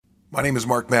My name is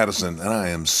Mark Madison, and I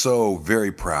am so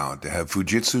very proud to have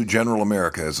Fujitsu General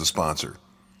America as a sponsor.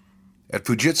 At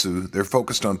Fujitsu, they're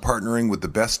focused on partnering with the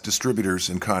best distributors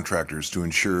and contractors to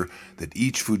ensure that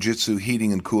each Fujitsu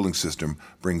heating and cooling system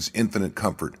brings infinite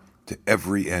comfort to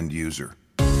every end user.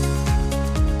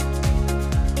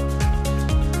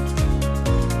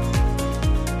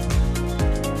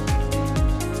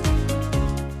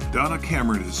 Donna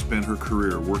Cameron has spent her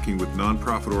career working with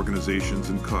nonprofit organizations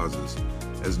and causes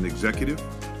as an executive,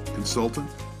 consultant,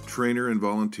 trainer, and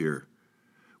volunteer.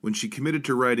 When she committed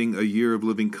to writing A Year of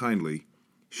Living Kindly,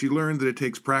 she learned that it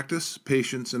takes practice,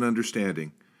 patience, and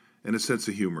understanding, and a sense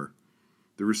of humor.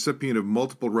 The recipient of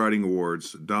multiple writing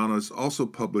awards, Donna's also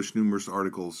published numerous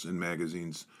articles in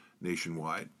magazines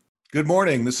nationwide. Good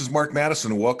morning. This is Mark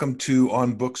Madison. Welcome to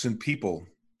On Books and People.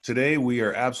 Today, we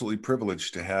are absolutely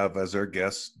privileged to have as our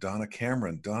guest Donna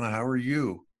Cameron. Donna, how are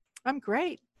you? I'm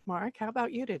great, Mark. How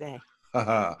about you today?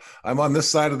 I'm on this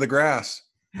side of the grass.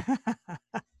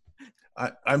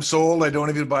 I'm so old I don't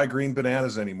even buy green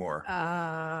bananas anymore.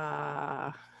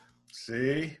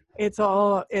 See? It's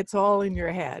all in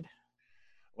your head.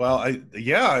 Well,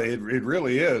 it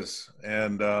really is.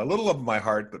 And a little of my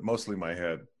heart, but mostly my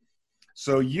head.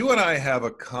 So you and I have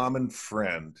a common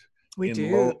friend. We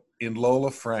do. In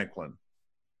Lola Franklin.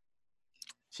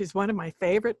 She's one of my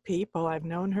favorite people. I've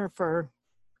known her for,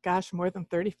 more than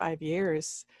 35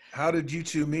 years. How did you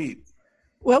two meet?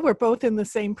 Well, we're both in the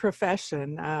same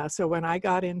profession. So when I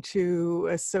got into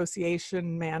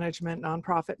association management,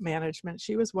 nonprofit management,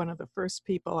 she was one of the first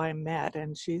people I met,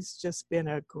 and she's just been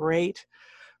a great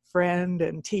friend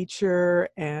and teacher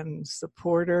and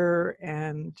supporter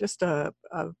and just a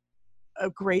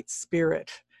great spirit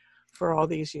for all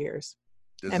these years.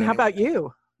 How about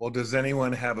you? Well, does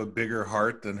anyone have a bigger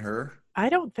heart than her? I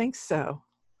don't think so.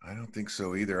 I don't think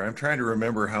so either. I'm trying to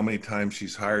remember how many times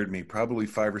she's hired me, probably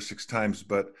 5 or 6 times,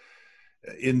 but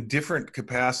in different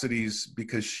capacities,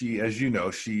 because she, as you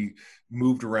know, she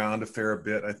moved around a fair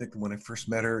bit. I think when I first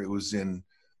met her,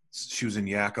 she was in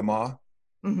Yakima.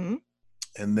 Mm-hmm.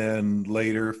 And then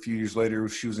later, a few years later,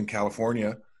 she was in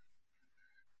California.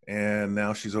 And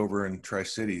now she's over in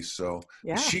Tri-Cities. So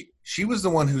yeah. She was the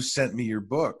one who sent me your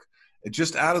book. It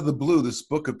just out of the blue, this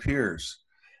book appears.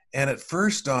 And at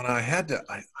first, Donna,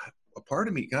 a part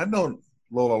of me, I've known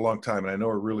Lola a long time, and I know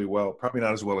her really well, probably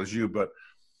not as well as you, but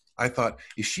I thought,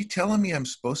 is she telling me I'm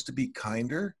supposed to be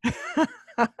kinder?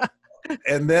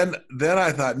 And then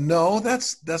I thought, no,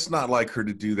 that's not like her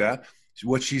to do that.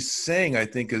 What she's saying, I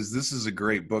think, is this is a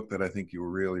great book that I think you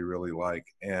really, really like.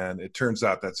 And it turns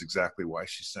out that's exactly why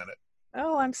she sent it.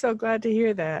 Oh, I'm so glad to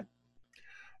hear that.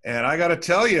 And I got to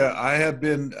tell you, I have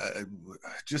been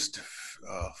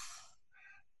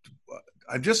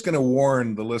I'm just going to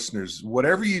warn the listeners,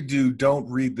 whatever you do, don't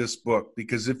read this book,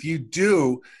 because if you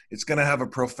do, it's going to have a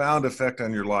profound effect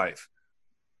on your life.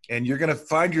 And you're going to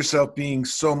find yourself being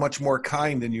so much more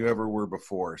kind than you ever were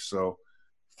before. So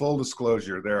full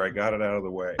disclosure there, I got it out of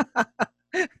the way.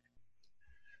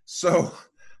 So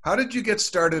how did you get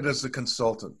started as a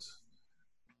consultant?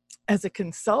 As a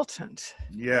consultant?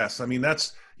 Yes. I mean,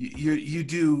 that's,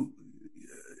 you're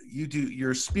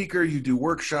a speaker, you do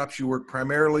workshops, you work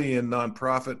primarily in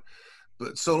nonprofit.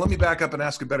 But so let me back up and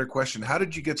ask a better question. How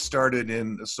did you get started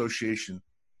in association?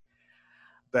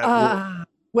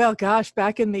 Well,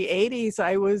 back in the 80s,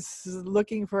 I was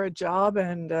looking for a job,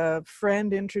 and a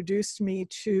friend introduced me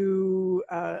to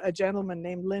a gentleman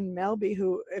named Lynn Melby,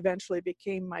 who eventually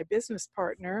became my business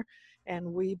partner.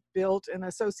 And we built an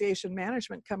association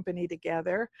management company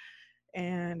together.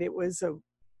 And it was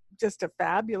just a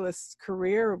fabulous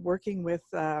career working with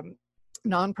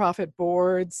nonprofit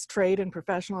boards, trade and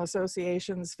professional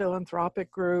associations, philanthropic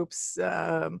groups.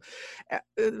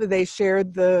 They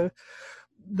shared the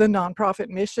nonprofit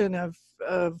mission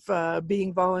of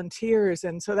being volunteers.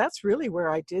 And so that's really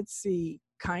where I did see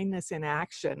kindness in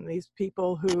action. These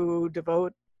people who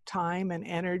devote time and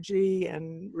energy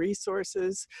and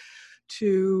resources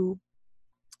to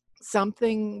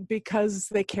something because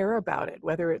they care about it,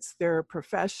 whether it's their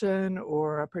profession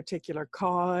or a particular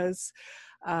cause.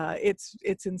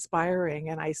 It's inspiring,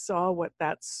 and I saw what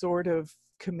that sort of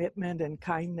commitment and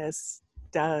kindness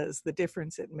does, the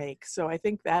difference it makes. So I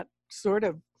think that sort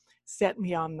of set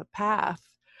me on the path.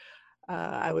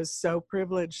 I was so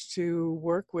privileged to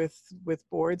work with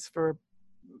boards for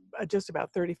just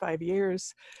about 35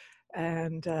 years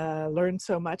and learned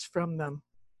so much from them.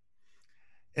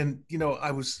 And,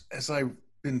 as I've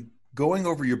been going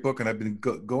over your book, and I've been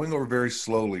going over very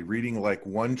slowly, reading like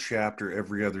one chapter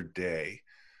every other day.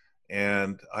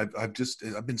 And I've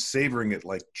been savoring it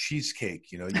like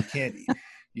cheesecake. You can't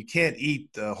you can't eat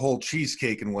a whole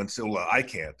cheesecake in one sitting. Well, I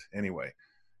can't anyway,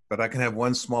 but I can have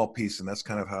one small piece, and that's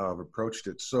kind of how I've approached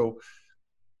it. So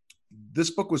this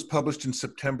book was published in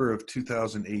September of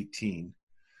 2018.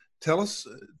 Tell us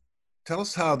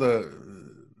how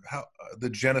the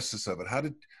genesis of it. How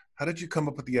did you come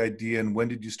up with the idea, and when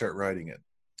did you start writing it?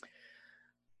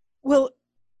 Well,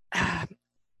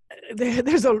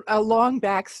 there's a long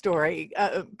backstory.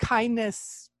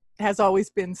 Kindness has always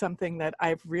been something that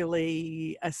I've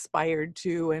really aspired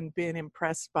to and been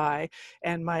impressed by.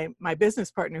 And my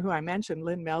business partner, who I mentioned,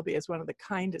 Lynn Melby, is one of the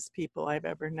kindest people I've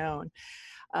ever known.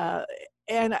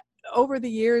 And over the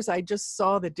years, I just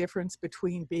saw the difference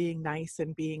between being nice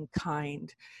and being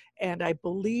kind. And I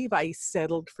believe I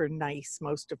settled for nice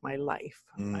most of my life.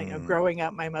 Growing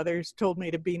up, my mother's told me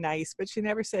to be nice, but she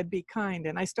never said be kind.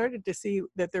 And I started to see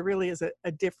that there really is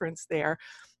a difference there.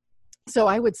 So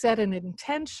I would set an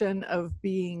intention of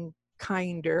being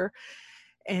kinder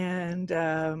and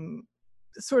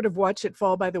sort of watch it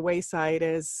fall by the wayside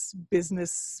as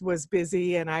business was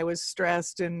busy and I was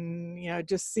stressed, and it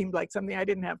just seemed like something I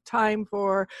didn't have time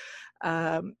for.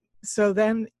 So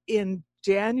then in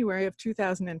January of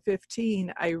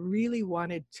 2015, I really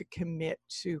wanted to commit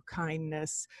to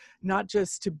kindness, not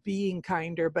just to being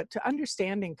kinder, but to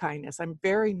understanding kindness. I'm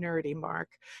very nerdy, Mark,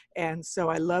 and so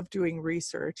I love doing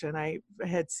research, and I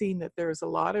had seen that there's a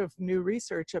lot of new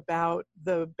research about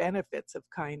the benefits of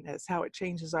kindness, how it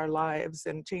changes our lives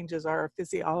and changes our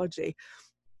physiology.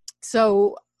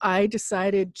 So I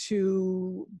decided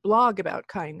to blog about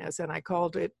kindness, and I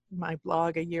called it my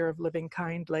blog, A Year of Living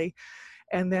Kindly.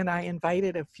 And then I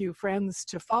invited a few friends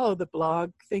to follow the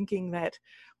blog, thinking that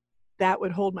that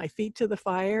would hold my feet to the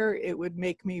fire. It would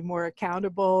make me more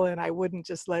accountable, and I wouldn't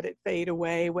just let it fade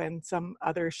away when some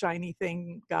other shiny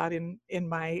thing got in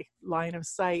my line of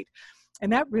sight.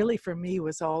 And that really, for me,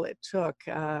 was all it took.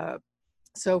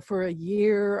 So for a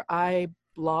year, I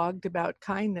blogged about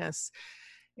kindness.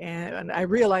 And I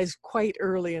realized quite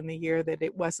early in the year that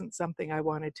it wasn't something I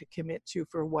wanted to commit to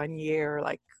for 1 year,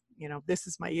 like, this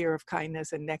is my year of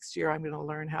kindness, and next year I'm going to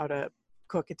learn how to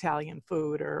cook Italian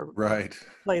food or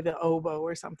play the oboe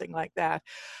or something like that.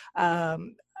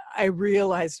 I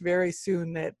realized very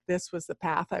soon that this was the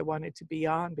path I wanted to be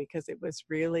on, because it was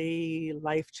really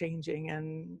life-changing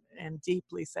and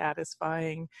deeply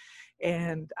satisfying.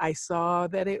 And I saw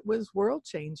that it was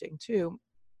world-changing too.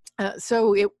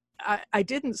 I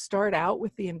didn't start out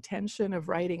with the intention of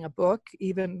writing a book,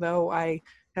 even though I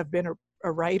have been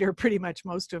a writer pretty much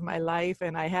most of my life,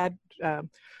 and I had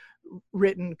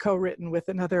co-written with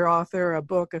another author a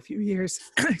book a few years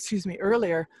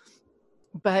earlier.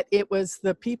 But it was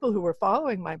the people who were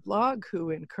following my blog who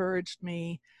encouraged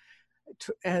me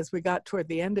as we got toward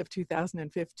the end of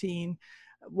 2015.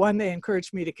 One, they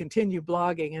encouraged me to continue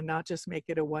blogging and not just make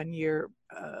it a 1-year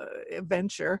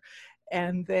venture.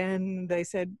 And then they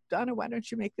said, Donna, why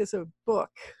don't you make this a book?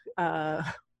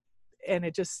 And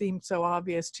it just seemed so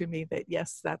obvious to me that,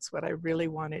 yes, that's what I really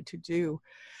wanted to do.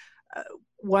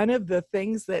 One of the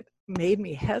things that made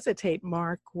me hesitate,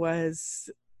 Mark, was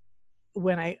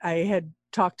when I had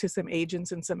talked to some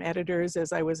agents and some editors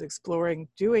as I was exploring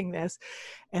doing this,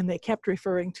 and they kept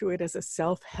referring to it as a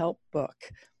self-help book.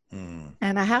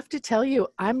 And I have to tell you,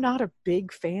 I'm not a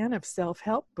big fan of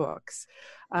self-help books.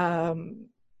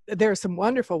 There are some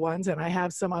wonderful ones, and I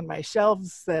have some on my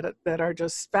shelves that are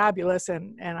just fabulous,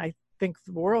 and I think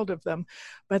the world of them.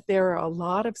 But there are a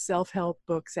lot of self-help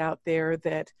books out there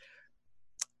that,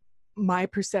 my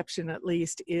perception at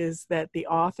least, is that the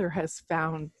author has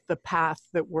found the path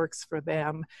that works for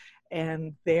them.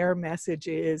 And their message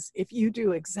is, if you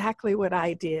do exactly what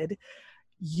I did,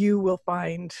 you will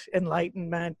find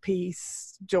enlightenment,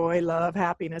 peace, joy, love,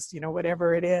 happiness,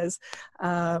 whatever it is.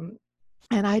 And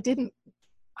I didn't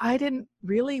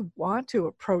really want to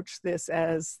approach this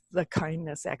as the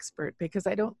kindness expert, because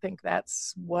I don't think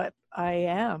that's what I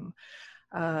am.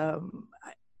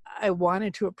 I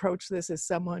wanted to approach this as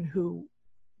someone who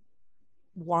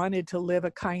wanted to live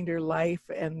a kinder life,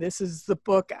 and this is the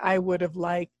book I would have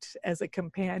liked as a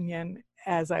companion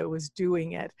as I was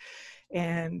doing it.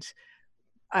 And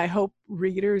I hope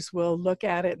readers will look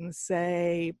at it and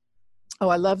say, oh,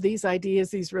 I love these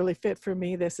ideas. These really fit for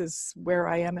me. This is where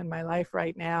I am in my life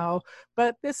right now.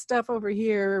 But this stuff over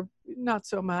here, not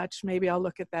so much. Maybe I'll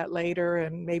look at that later,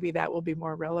 and maybe that will be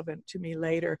more relevant to me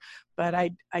later. But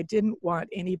I didn't want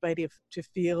anybody to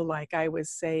feel like I was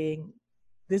saying,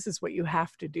 this is what you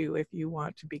have to do if you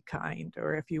want to be kind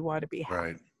or if you want to be happy.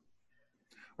 Right.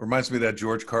 Reminds me of that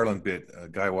George Carlin bit. A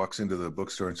guy walks into the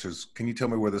bookstore and says, can you tell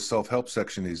me where the self-help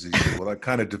section is? He said, well, that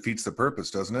kind of defeats the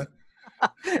purpose, doesn't it?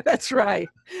 That's right.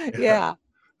 Yeah.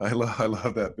 I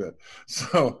love that bit.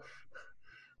 So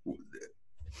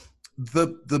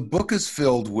the book is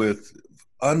filled with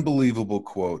unbelievable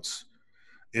quotes.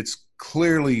 It's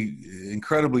clearly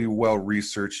incredibly well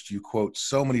researched. You quote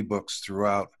so many books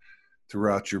throughout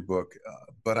your book,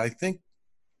 but I think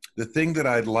the thing that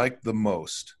I liked the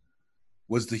most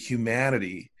was the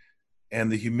humanity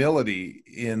and the humility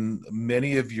in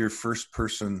many of your first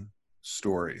person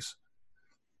stories.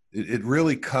 It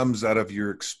really comes out of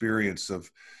your experience of,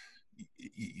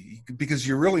 because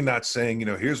you're really not saying,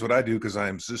 here's what I do because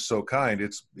I'm just so kind.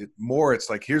 It's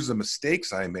like, here's the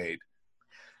mistakes I made,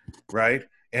 right?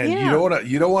 And Yeah.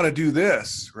 you don't want to do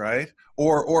this, right?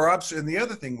 And the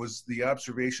other thing was the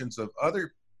observations of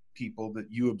other people that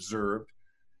you observed.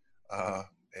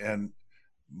 And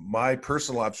my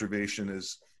personal observation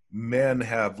is men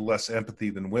have less empathy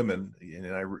than women,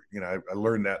 and I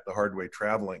learned that the hard way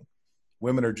traveling.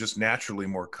 Women are just naturally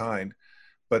more kind,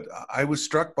 but I was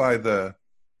struck by the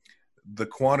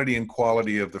quantity and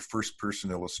quality of the first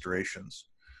person illustrations.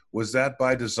 Was that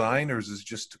by design, or is this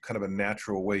just kind of a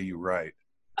natural way you write?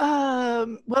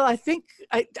 Well, I think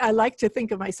I like to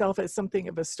think of myself as something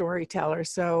of a storyteller.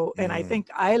 So, and I think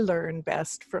I learn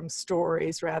best from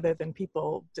stories rather than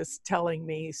people just telling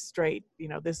me straight,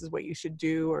 this is what you should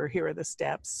do, or here are the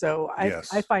steps. So I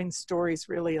Yes. find stories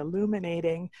really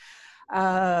illuminating.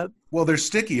 Well, they're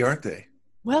sticky, aren't they?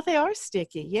 Well, they are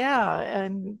sticky, yeah,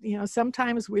 and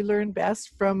sometimes we learn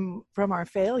best from our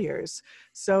failures.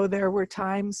 So there were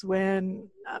times when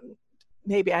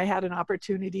maybe I had an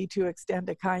opportunity to extend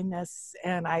a kindness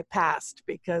and I passed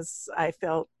because I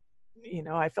felt,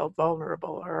 I felt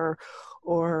vulnerable,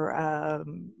 or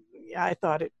I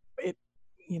thought it,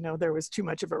 there was too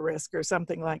much of a risk or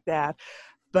something like that.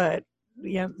 But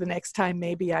the next time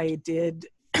maybe I did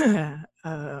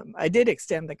I did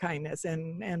extend the kindness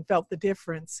and felt the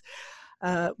difference.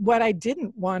 What I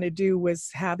didn't want to do was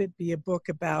have it be a book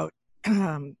about,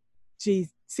 gee,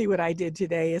 see what I did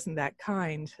today, isn't that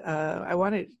kind? I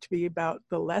wanted it to be about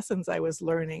the lessons I was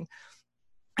learning.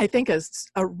 I think as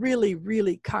a really,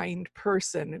 really kind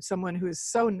person, someone who is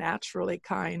so naturally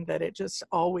kind that it just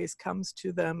always comes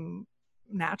to them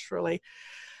naturally,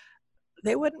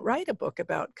 they wouldn't write a book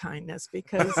about kindness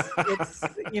because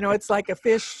it's like a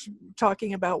fish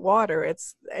talking about water.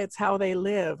 It's how they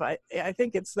live. I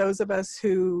think it's those of us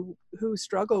who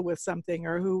struggle with something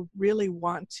or who really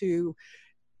want to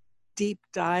deep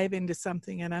dive into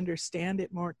something and understand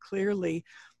it more clearly,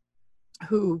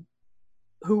 who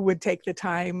would take the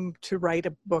time to write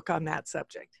a book on that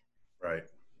subject. Right.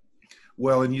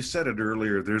 Well, and you said it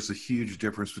earlier, there's a huge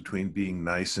difference between being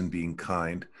nice and being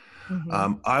kind.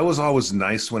 Mm-hmm. I was always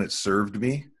nice when it served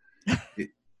me.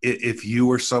 If you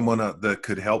were someone that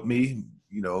could help me,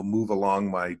 move along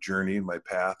my journey and my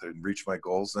path and reach my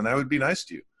goals, then I would be nice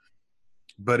to you.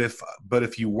 But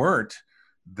if you weren't,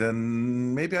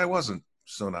 then maybe I wasn't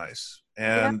so nice.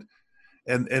 Yeah.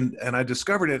 And I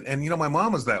discovered it. And my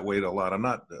mom was that way a lot. I'm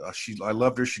not. I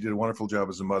loved her. She did a wonderful job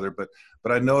as a mother. But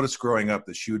I noticed growing up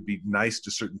that she would be nice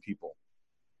to certain people,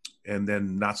 and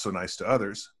then not so nice to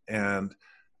others. And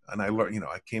I learned.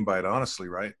 I came by it honestly,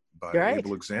 right, by Right.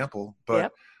 able example. But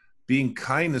Yep. being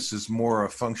kindness is more a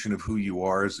function of who you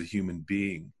are as a human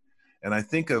being. And I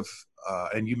think of,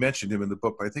 and you mentioned him in the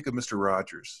book, but I think of Mr.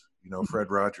 Rogers. Fred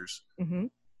Rogers, Mm-hmm.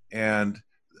 and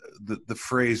the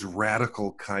phrase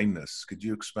radical kindness. Could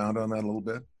you expound on that a little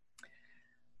bit?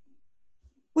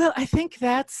 Well, I think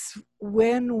that's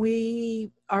when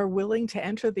we are willing to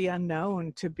enter the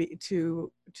unknown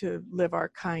to live our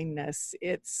kindness.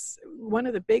 It's one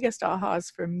of the biggest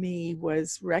ahas for me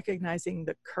was recognizing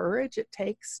the courage it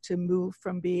takes to move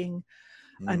from being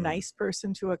a Mm, nice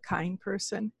person to a kind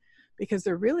person, because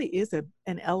there really is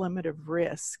an element of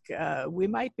risk. We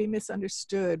might be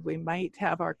misunderstood. We might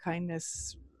have our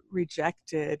kindness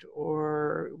rejected,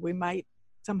 or we might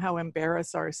somehow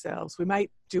embarrass ourselves. We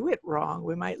might do it wrong.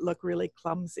 We might look really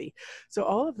clumsy. So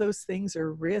all of those things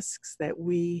are risks that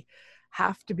we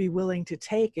have to be willing to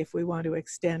take if we want to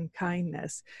extend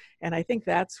kindness. And I think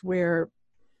that's where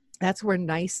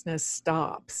niceness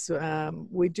stops.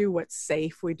 We do what's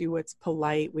safe, we do what's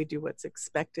polite, we do what's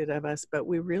expected of us, but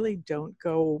we really don't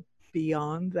go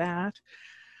beyond that.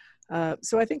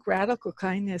 So I think radical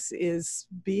kindness is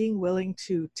being willing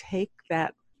to take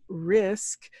that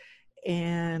risk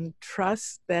and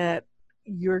trust that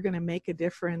you're going to make a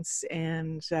difference,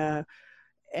 and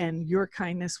your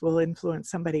kindness will influence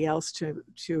somebody else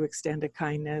to extend a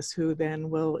kindness, who then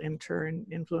will in turn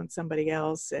influence somebody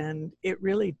else, and it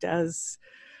really does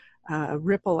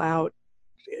ripple out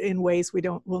in ways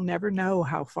we'll never know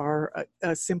how far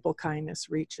a simple kindness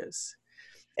reaches.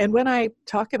 And when I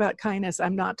talk about kindness,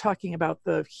 I'm not talking about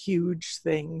the huge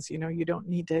things. You know, you don't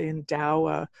need to endow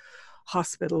a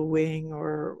hospital wing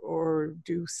or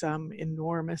do some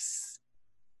enormous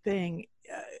thing.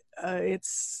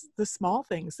 It's the small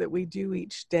things that we do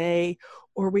each day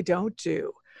or we don't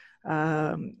do.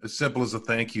 As simple as a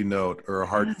thank you note or a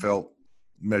heartfelt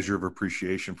measure of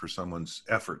appreciation for someone's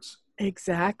efforts.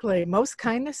 Exactly. Most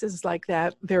kindnesses like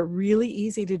that, they're really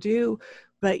easy to do,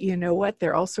 but you know what?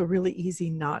 They're also really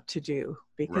easy not to do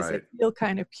because they Right. feel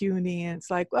kind of puny and it's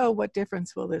like, oh, what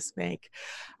difference will this make?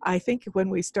 I think when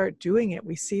we start doing it,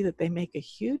 we see that they make a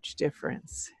huge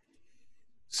difference.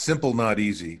 Simple, not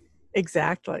easy.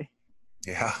 Exactly.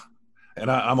 Yeah.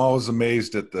 And I'm always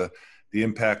amazed at the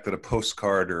impact that a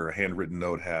postcard or a handwritten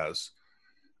note has.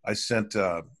 I did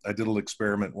a little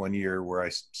experiment one year where I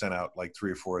sent out like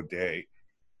 3 or 4 a day.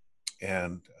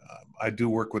 And I do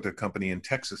work with a company in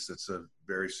Texas that's a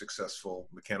very successful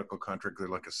mechanical contractor,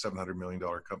 like a $700 million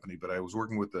company. But I was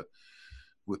working with the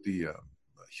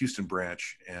Houston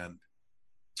branch, and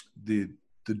the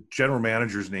general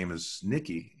manager's name is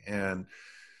Nikki, and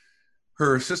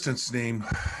her assistant's name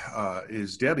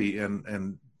is Debbie.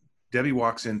 And Debbie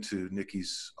walks into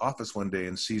Nikki's office one day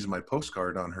and sees my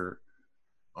postcard on her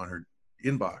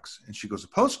inbox, and she goes, "A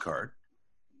postcard?"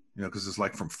 You know, because it's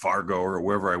like from Fargo or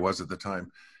wherever I was at the time.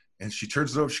 And she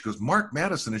turns it over. She goes, "Mark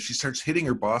Madison," and she starts hitting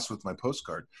her boss with my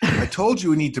postcard. "I told you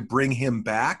we need to bring him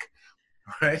back,"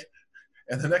 right?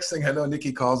 And the next thing I know,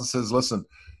 Nikki calls and says, "Listen,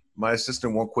 my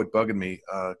assistant won't quit bugging me.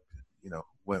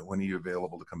 When are you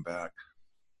available to come back?"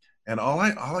 And all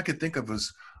I could think of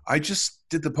was, I just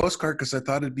did the postcard because I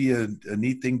thought it'd be a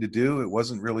neat thing to do. It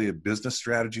wasn't really a business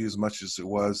strategy as much as it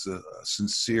was a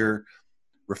sincere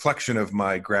reflection of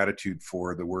my gratitude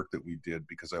for the work that we did,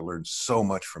 because I learned so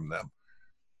much from them.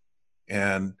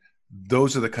 And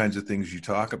those are the kinds of things you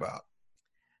talk about.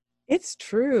 It's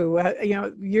true. You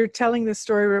know, you're telling this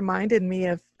story reminded me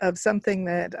of something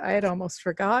that I had almost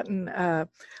forgotten.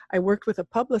 I worked with a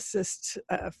publicist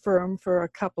firm for a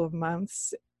couple of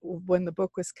months when the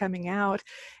book was coming out.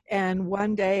 And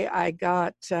one day I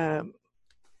got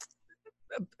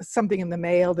something in the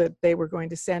mail that they were going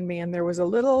to send me, and there was a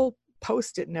little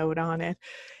Post-it note on it,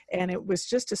 and it was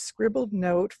just a scribbled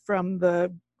note from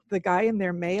the guy in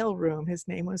their mail room. His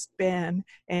name was Ben,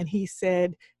 and he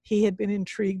said he had been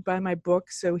intrigued by my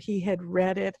book, so he had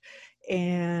read it,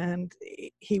 and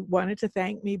he wanted to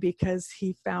thank me because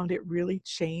he found it really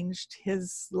changed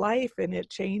his life and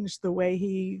it changed the way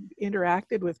he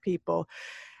interacted with people.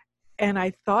 And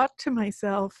I thought to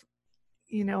myself,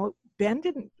 you know,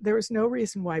 there was no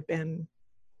reason why Ben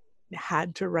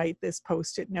had to write this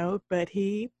Post-it note, but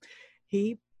he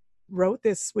wrote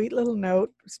this sweet little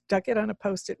note, stuck it on a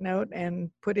Post-it note, and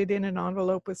put it in an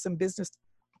envelope with some business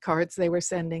cards they were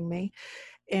sending me.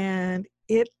 And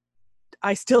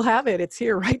I still have it. It's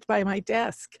here right by my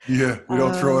desk. Yeah, we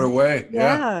don't throw it away.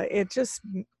 Yeah, it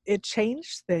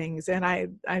changed things. And I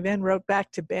then wrote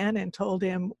back to Ben and told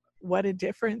him what a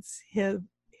difference his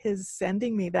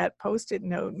sending me that Post-it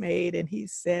note made. And he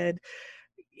said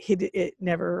it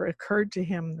never occurred to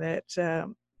him that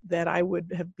I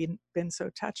would have been so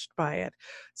touched by it.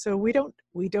 So we don't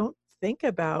think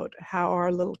about how our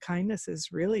little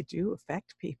kindnesses really do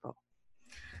affect people.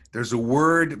 There's a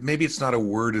word, maybe it's not a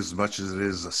word as much as it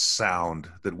is a sound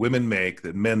that women make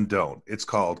that men don't. It's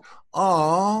called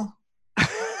 "aw."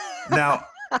 Now,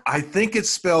 I think it's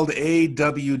spelled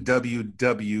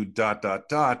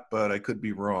AWWW ... but I could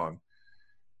be wrong.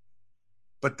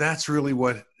 But that's really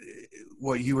what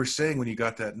you were saying when you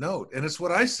got that note. And it's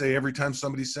what I say every time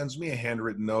somebody sends me a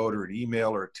handwritten note or an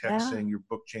email or a text saying your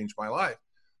book changed my life.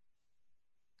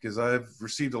 Because I've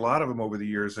received a lot of them over the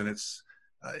years, and it's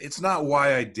not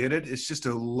why I did it. It's just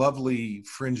a lovely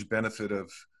fringe benefit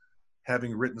of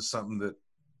having written something that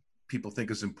people think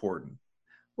is important.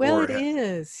 Well, it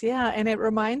is. Yeah. And it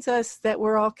reminds us that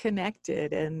we're all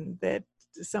connected, and that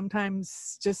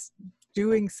sometimes just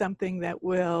doing something that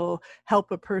will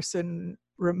help a person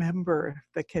remember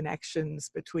the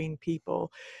connections between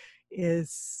people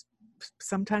is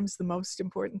sometimes the most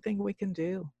important thing we can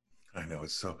do. I know.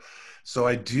 It's so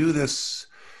I do this.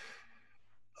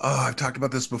 Oh, I've talked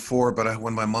about this before, but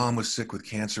when my mom was sick with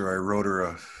cancer, I wrote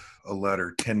her a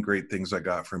letter, 10 great things I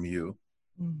got from you.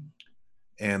 Mm.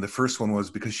 And the first one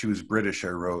was, because she was British, I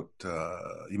wrote,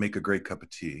 "You make a great cup of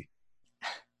tea."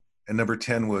 And number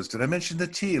 10 was, "Did I mention the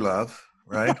tea, love?"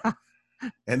 Right?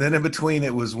 And then in between,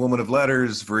 it was woman of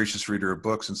letters, voracious reader of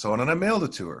books, and so on. And I mailed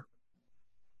it to her.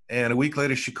 And a week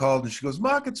later, she called and she goes,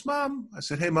 "Mark, it's Mom." I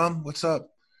said, "Hey, Mom, what's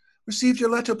up?" "Received your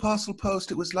letter, parcel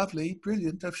post. It was lovely,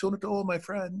 brilliant. I've shown it to all my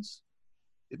friends.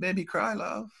 It made me cry,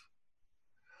 love."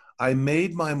 I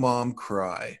made my mom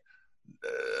cry.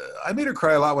 I made her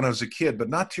cry a lot when I was a kid, but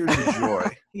not tears of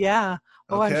joy. Yeah.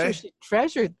 Oh, I'm sure Okay. she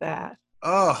treasured that.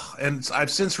 Oh, and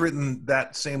I've since written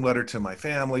that same letter to my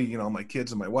family, my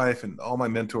kids and my wife and all my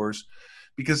mentors,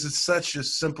 because it's such a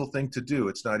simple thing to do.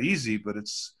 It's not easy, but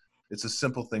it's a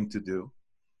simple thing to do,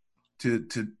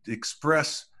 to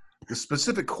express the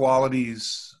specific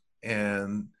qualities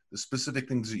and the specific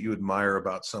things that you admire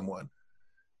about someone.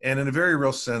 And in a very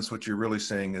real sense, what you're really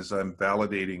saying is I'm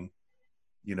validating,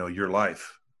 your life.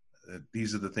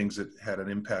 These are the things that had an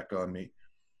impact on me.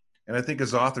 And I think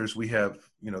as authors, we have,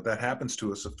 that happens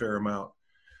to us a fair amount.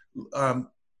 Um,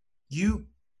 you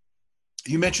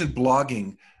you mentioned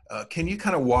blogging. Can you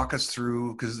kind of walk us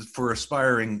through, because for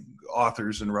aspiring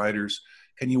authors and writers,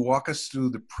 can you walk us through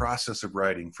the process of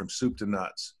writing from soup to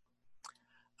nuts?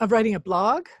 Of writing a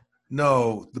blog?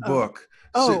 No, the Oh, book.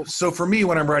 So, oh, so for me,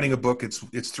 when I'm writing a book,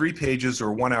 it's 3 pages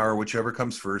or 1 hour, whichever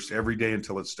comes first, every day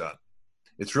until it's done.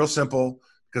 It's real simple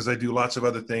because I do lots of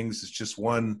other things. It's just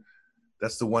one.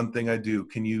 That's the one thing I do.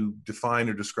 Can you define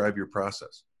or describe your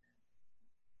process?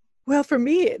 well, for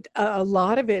me, a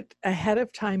lot of it ahead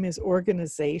of time is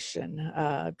organization,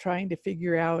 trying to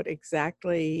figure out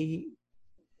exactly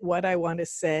what I want to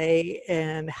say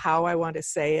and how I want to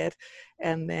say it,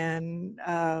 and then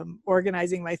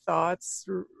organizing my thoughts,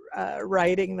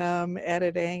 writing them,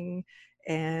 editing,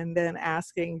 and then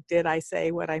asking, did I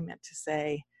say what I meant to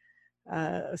say?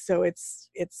 So it's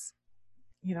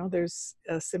there's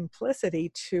a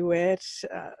simplicity to it.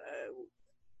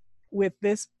 With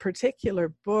this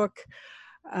particular book,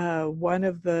 one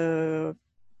of the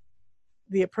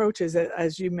approaches,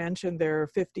 as you mentioned, there are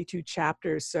 52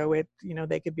 chapters, so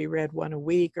they could be read one a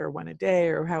week or one a day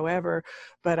or however,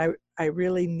 but I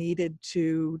really needed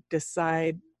to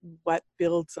decide what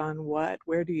builds on what,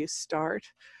 where do you start,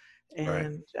 Right.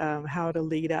 and how to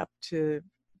lead up to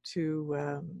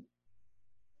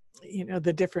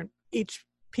the different, each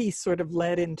piece sort of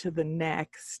led into the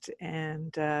next,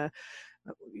 and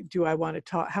do I want to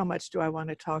talk, how much do I want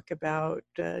to talk about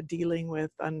dealing with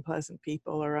unpleasant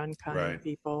people or unkind Right.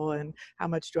 people, and how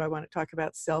much do I want to talk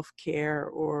about self-care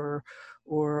or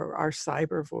our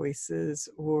cyber voices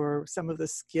or some of the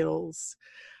skills.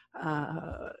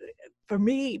 uh, for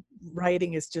me,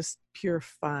 writing is just pure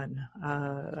fun,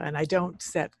 and I don't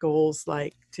set goals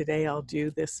like today I'll do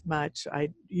this much. I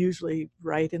usually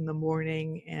write in the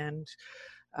morning and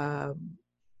um,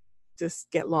 just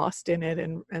get lost in it,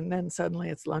 and then suddenly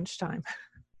it's lunchtime.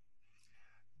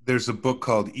 There's a book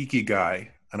called Ikigai.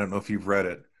 I don't know if you've read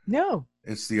it. No.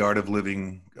 It's the art of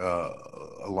living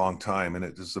a long time, and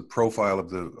it is a profile of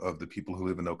the people who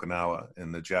live in Okinawa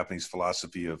and the Japanese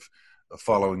philosophy of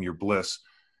following your bliss.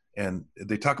 And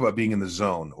they talk about being in the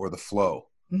zone or the flow,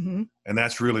 Hmm. and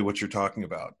that's really what you're talking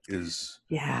about. Is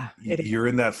Yeah, you're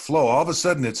in that flow. All of a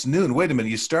sudden, it's noon. Wait a minute,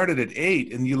 you started at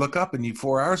 8, and you look up, and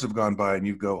 4 hours have gone by, and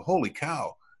you go, "Holy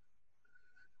cow!"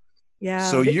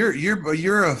 So yeah.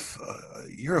 you're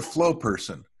a flow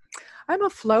person. I'm a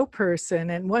flow person,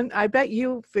 and I bet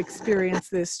you've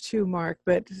experienced this too, Mark,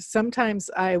 but sometimes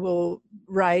I will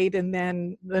write and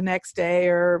then the next day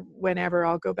or whenever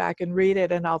I'll go back and read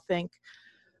it and I'll think,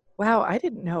 wow, I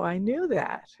didn't know I knew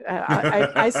that.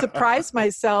 I surprise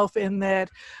myself in that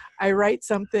I write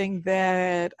something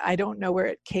that I don't know where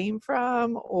it came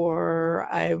from, or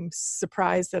I'm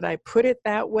surprised that I put it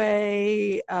that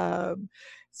way.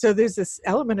 So there's this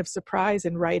element of surprise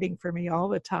in writing for me all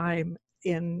the time,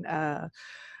 in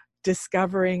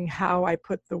discovering how I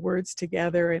put the words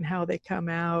together and how they come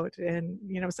out. And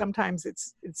sometimes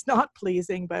it's not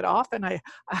pleasing, but often I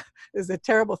is a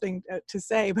terrible thing to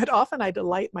say, but often I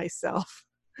delight myself.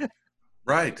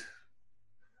 Right.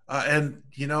 And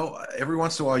every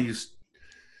once in a while,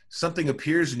 something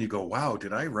appears, and you go, "Wow,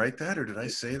 did I write that, or did I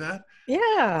say that?" I'll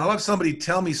Yeah, have somebody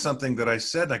tell me something that I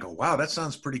said, and I go, "Wow, that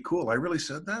sounds pretty cool. I really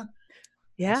said that."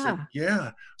 I said, yeah.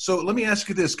 "Yeah." So let me ask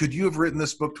you this: could you have written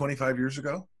this book 25 years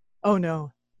ago? Oh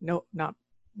no, no, not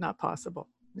possible.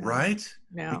 No, Right?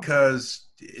 no. Because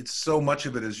it's so much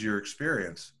of it is your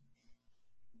experience.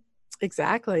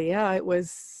 Exactly. Yeah, it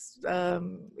was.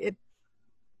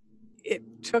 It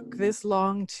took this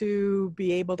long to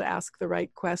be able to ask the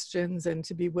right questions and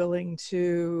to be willing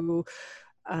to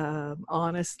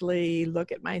honestly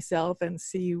look at myself and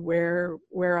see where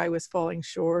I was falling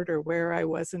short or where I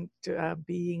wasn't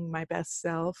being my best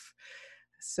self.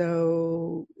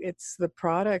 So it's the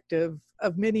product of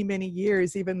many, many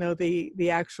years, even though the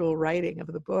actual writing of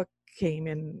the book came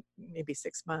in maybe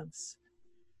 6 months.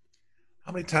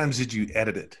 How many times did you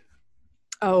edit it?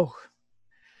 Oh,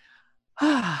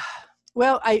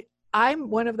 well, I'm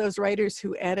one of those writers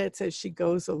who edits as she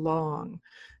goes along.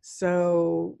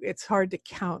 So it's hard to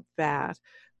count that.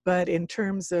 But in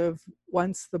terms of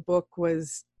once the book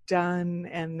was done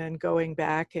and then going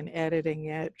back and editing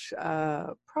it,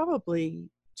 probably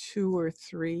 2 or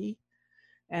 3.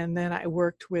 And then I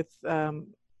worked with an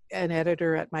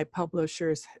editor at my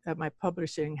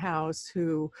publishing house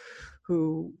who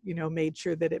made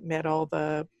sure that it met all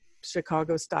the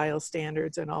Chicago style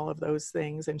standards and all of those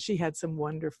things. And she had some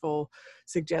wonderful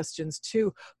suggestions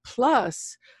too.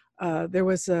 Plus, there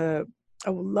was a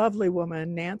lovely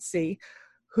woman, Nancy,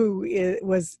 who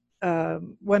was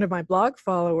one of my blog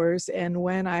followers. And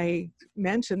when I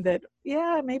mentioned that,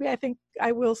 yeah, maybe I think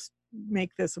I will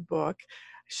make this a book,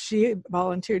 she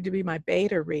volunteered to be my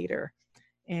beta reader.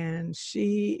 And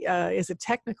she is a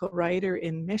technical writer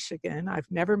in Michigan. I've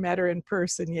never met her in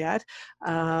person yet,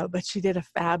 but she did a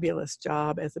fabulous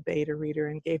job as a beta reader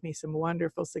and gave me some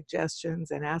wonderful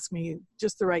suggestions and asked me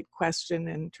just the right question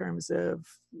in terms of,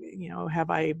 have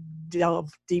I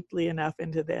delved deeply enough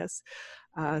into this?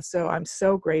 So I'm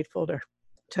so grateful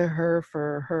to her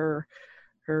for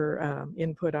her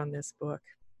input on this book.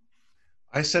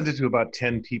 I send it to about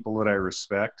 10 people that I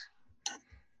respect,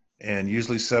 and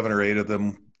usually 7 or 8 of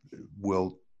them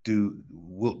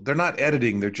they're not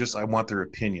editing, they're just, I want their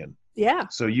opinion. Yeah.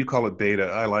 So you call it beta.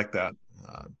 I like that.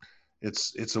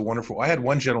 It's a wonderful, I had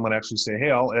one gentleman actually say,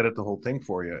 hey, I'll edit the whole thing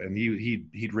for you. And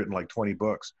he'd written like 20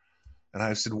 books. And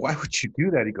I said, why would you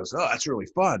do that? He goes, oh, that's really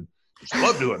fun. I just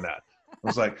love doing that. I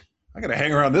was like, I got to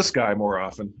hang around this guy more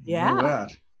often. Yeah.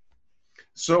 That.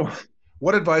 So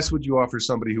what advice would you offer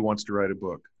somebody who wants to write a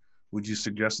book? Would you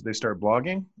suggest that they start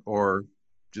blogging, or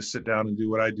just sit down and do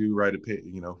what I do, write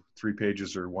 3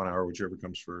 pages or 1 hour, whichever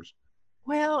comes first?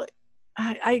 Well,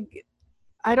 I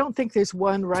don't think there's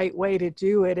one right way to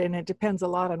do it, and it depends a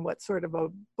lot on what sort of a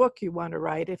book you want to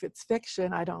write. If it's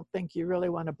fiction, I don't think you really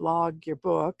want to blog your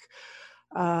book.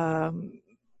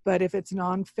 But if it's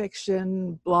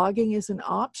nonfiction, blogging is an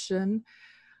option.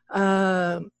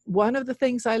 One of the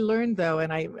things I learned, though,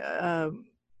 and I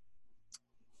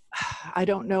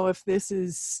don't know if this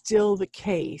is still the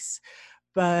case,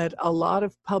 but a lot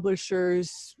of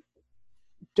publishers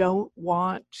don't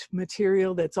want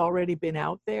material that's already been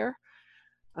out there.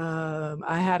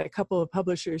 I had a couple of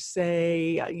publishers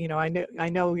say, I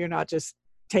know you're not just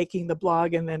taking the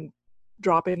blog and then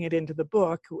dropping it into the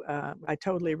book. I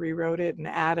totally rewrote it and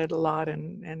added a lot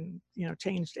and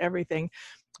changed everything.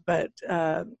 But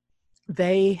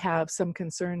they have some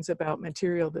concerns about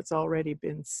material that's already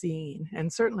been seen.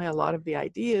 And certainly a lot of the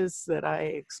ideas that I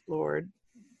explored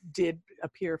did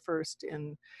appear first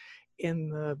in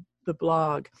the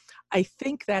blog. I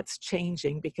think that's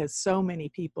changing because so many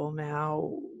people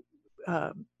now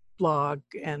blog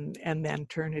and then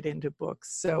turn it into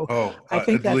books. So I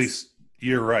think at least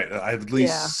you're right. At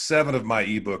least 7 of my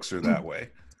ebooks are that way.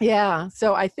 Yeah,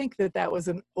 so I think that was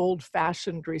an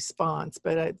old-fashioned response,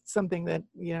 but it's something that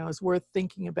is worth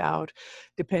thinking about,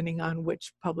 depending on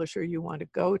which publisher you want to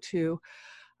go to.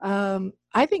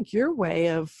 I think your way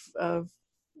of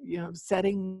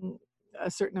setting a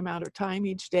certain amount of time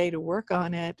each day to work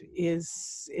on it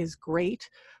is great.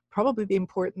 Probably the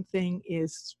important thing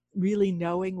is really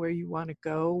knowing where you want to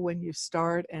go when you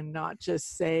start, and not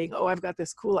just saying, oh, I've got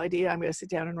this cool idea, I'm going to sit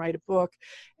down and write a book.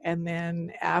 And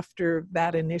then after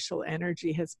that initial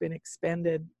energy has been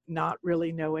expended, not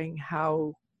really knowing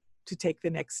how to take the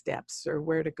next steps or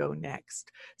where to go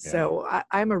next. Yeah. So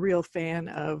I'm a real fan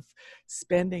of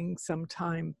spending some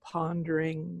time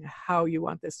pondering how you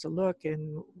want this to look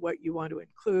and what you want to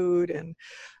include, and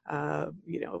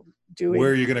doing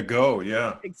where you're going to go.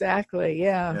 Yeah, exactly.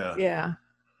 Yeah.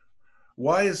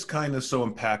 Why is kindness so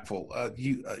impactful?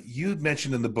 You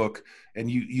mentioned in the book, and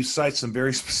you cite some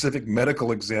very specific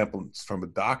medical examples from a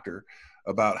doctor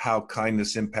about how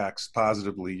kindness impacts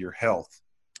positively your health.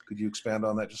 Could you expand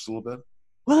on that just a little bit?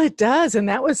 Well, it does. And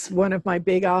that was one of my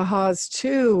big ahas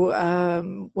too.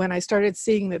 When I started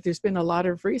seeing that there's been a lot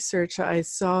of research, I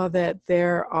saw that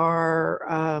there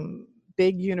are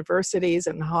big universities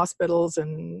and hospitals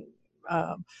and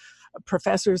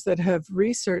professors that have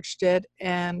researched it.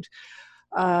 And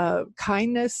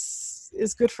kindness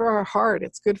is good for our heart.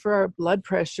 It's good for our blood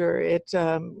pressure.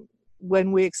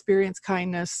 When we experience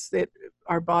kindness,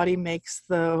 our body makes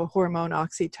the hormone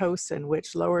oxytocin,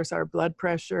 which lowers our blood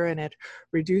pressure, and it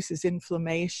reduces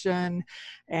inflammation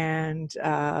and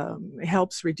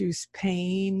helps reduce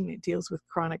pain. It deals with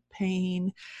chronic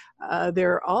pain.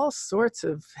 There are all sorts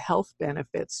of health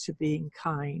benefits to being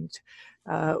kind.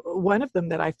 One of them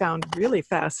that I found really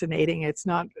fascinating, it's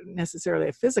not necessarily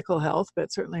a physical health,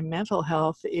 but certainly mental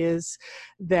health, is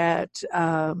that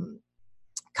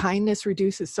kindness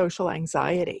reduces social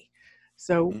anxiety.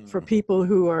 So for Mm. people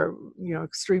who are,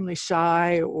 extremely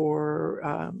shy or,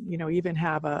 even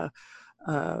have a,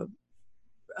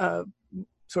 a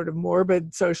sort of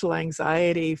morbid social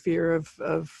anxiety, fear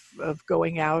of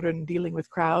going out and dealing with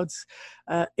crowds,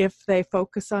 if they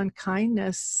focus on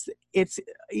kindness, it's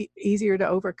easier to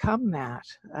overcome that.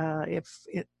 If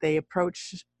they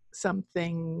approach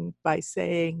something by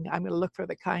saying, I'm going to look for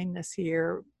the kindness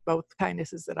here, both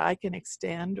kindnesses that I can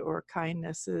extend or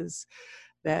kindnesses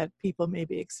that people may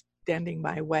be extending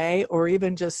my way, or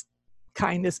even just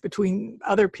kindness between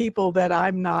other people that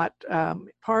I'm not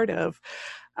part of,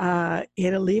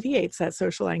 it alleviates that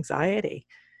social anxiety.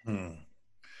 Hmm.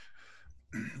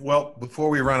 Well, before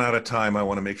we run out of time, I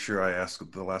want to make sure I ask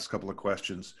the last couple of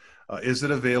questions. Is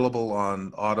it available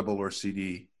on Audible or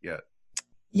CD yet?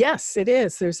 Yes, it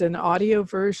is. There's an audio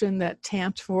version that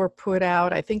Tantor put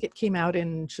out. I think it came out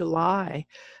in July.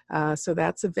 So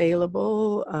that's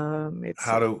available. It's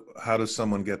How does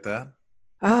someone get that?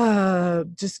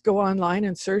 just go online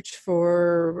and search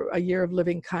for A Year of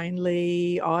Living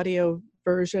Kindly audio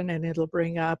version, and it'll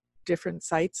bring up different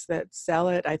sites that sell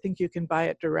it. I think you can buy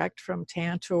it direct from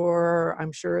Tantor.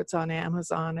 I'm sure it's on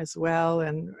Amazon as well,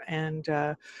 and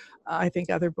I think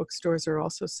other bookstores are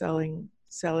also selling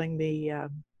the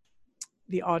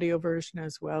audio version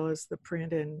as well as the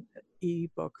print and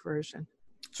ebook version.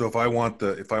 So if I want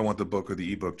the book or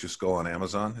the ebook, just go on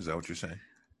Amazon. Is that what you're saying?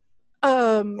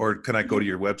 Um, Or can I go to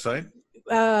your website?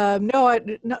 no,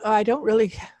 I don't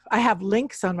really. I have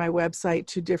links on my website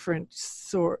to different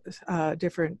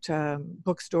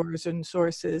bookstores and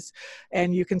sources,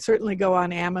 and you can certainly go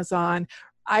on Amazon.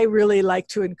 I really like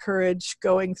to encourage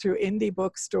going through indie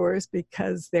bookstores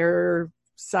because they're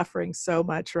suffering so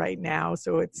much right now.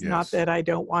 So it's not Yes. that I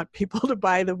don't want people to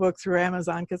buy the book through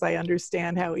Amazon, because I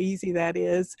understand how easy that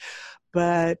is,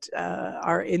 but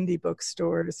our indie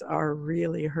bookstores are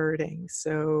really hurting.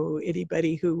 So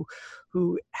anybody who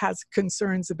has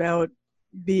concerns about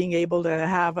being able to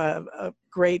have a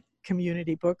great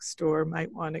community bookstore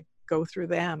might want to go through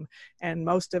them. And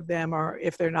most of them are,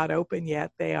 if they're not open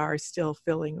yet, they are still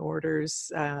filling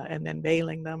orders and then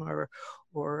mailing them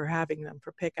or having them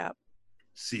for pickup.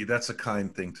 See, that's a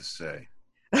kind thing to say.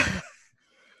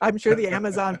 I'm sure the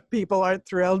Amazon people aren't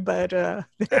thrilled, but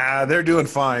They're doing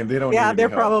fine. They don't need yeah, any they're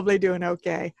help. probably doing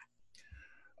okay.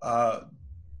 How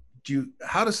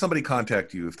does somebody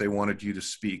contact you if they wanted you to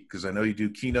speak? Because I know you do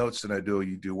keynotes and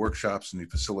you do workshops and you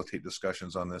facilitate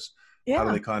discussions on this. How do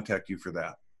Yeah. they contact you for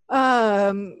that?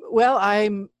 Well, I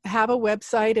have a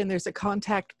website and there's a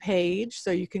contact page,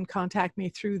 so you can contact me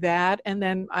through that. And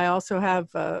then I also have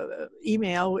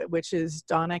email, which is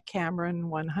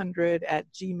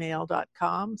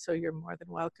donnacameron100@gmail.com. So you're more than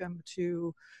welcome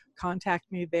to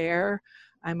contact me there.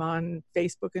 I'm on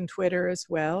Facebook and Twitter as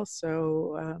well,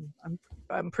 so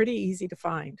I'm pretty easy to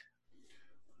find.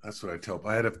 That's what I tell.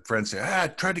 I had a friend say, I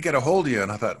tried to get a hold of you.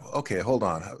 And I thought, okay, hold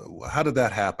on. How did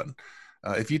that happen?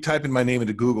 If you type in my name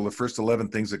into Google, the first 11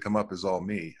 things that come up is all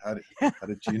me. How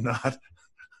did you not?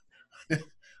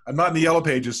 I'm not in the yellow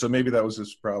pages, so maybe that was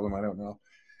his problem. I don't know.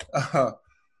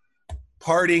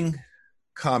 Parting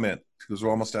comment, because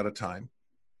we're almost out of time.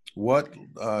 What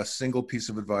single piece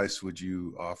of advice would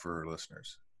you offer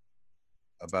listeners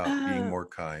about being more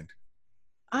kind?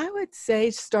 I would say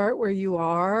start where you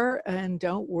are and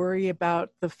don't worry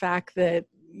about the fact that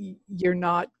you're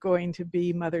not going to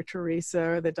be Mother Teresa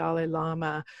or the Dalai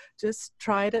Lama. Just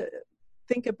try to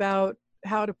think about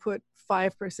how to put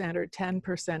 5% or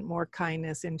 10% more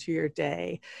kindness into your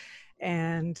day,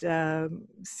 and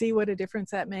see what a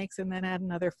difference that makes, and then add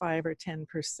another 5 or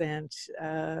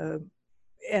 10%.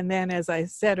 And then, as I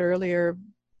said earlier,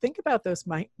 think about those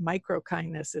micro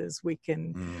kindnesses we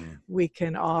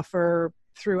can offer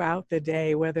throughout the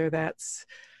day, whether that's,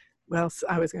 well,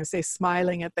 I was going to say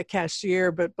smiling at the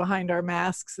cashier, but behind our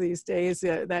masks these days,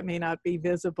 that may not be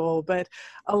visible, but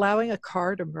allowing a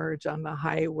car to merge on the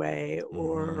highway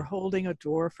or holding a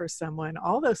door for someone.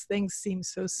 All those things seem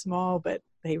so small, but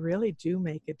they really do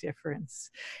make a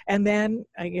difference. And then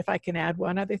if I can add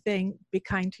one other thing, be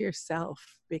kind to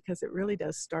yourself, because it really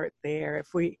does start there.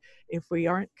 If we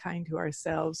aren't kind to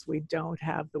ourselves, we don't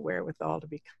have the wherewithal to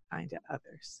be kind to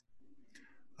others.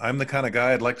 I'm the kind of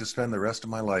guy I'd like to spend the rest of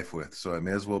my life with, so I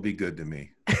may as well be good to me.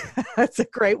 That's a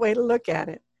great way to look at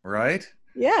it. Right?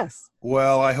 Yes.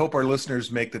 Well, I hope our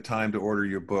listeners make the time to order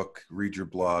your book, read your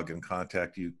blog, and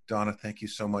contact you. Donna, thank you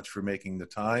so much for making the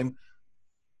time.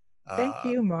 Thank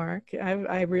you, Mark.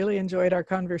 I really enjoyed our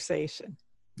conversation.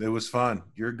 It was fun.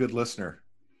 You're a good listener.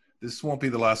 This won't be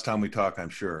the last time we talk, I'm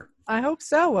sure. I hope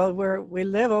so. Well, we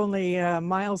live only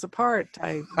miles apart,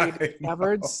 we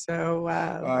discovered, so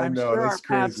I'm know, sure our that's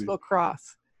paths crazy. will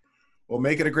cross. Well,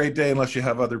 make it a great day unless you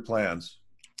have other plans.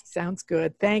 Sounds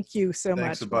good. Thank you so much.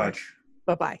 Thanks a bunch.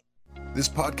 Bye-bye. This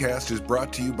podcast is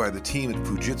brought to you by the team at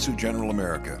Fujitsu General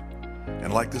America.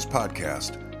 And like this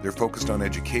podcast, they're focused on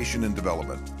education and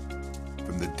development.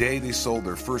 From the day they sold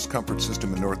their first comfort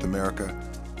system in North America,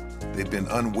 they've been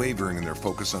unwavering in their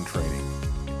focus on training.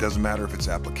 It doesn't matter if it's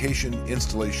application,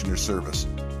 installation, or service.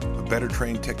 A better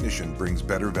trained technician brings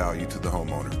better value to the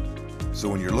homeowner. So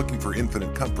when you're looking for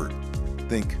infinite comfort,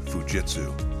 think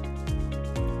Fujitsu.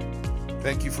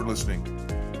 Thank you for listening.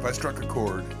 If I struck a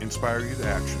chord, inspired you to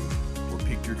action, or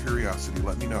piqued your curiosity,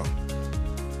 let me know.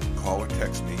 Call or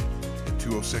text me at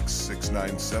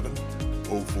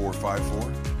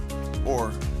 206-697-0454,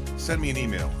 or send me an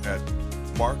email at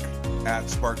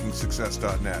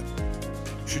mark@sparkingsuccess.net.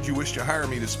 Should you wish to hire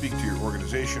me to speak to your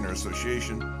organization or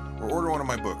association, or order one of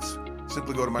my books,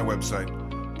 simply go to my website,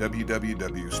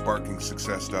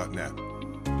 www.sparkingsuccess.net.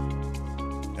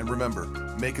 And remember,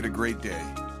 make it a great day,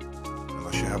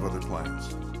 unless you have other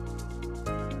plans.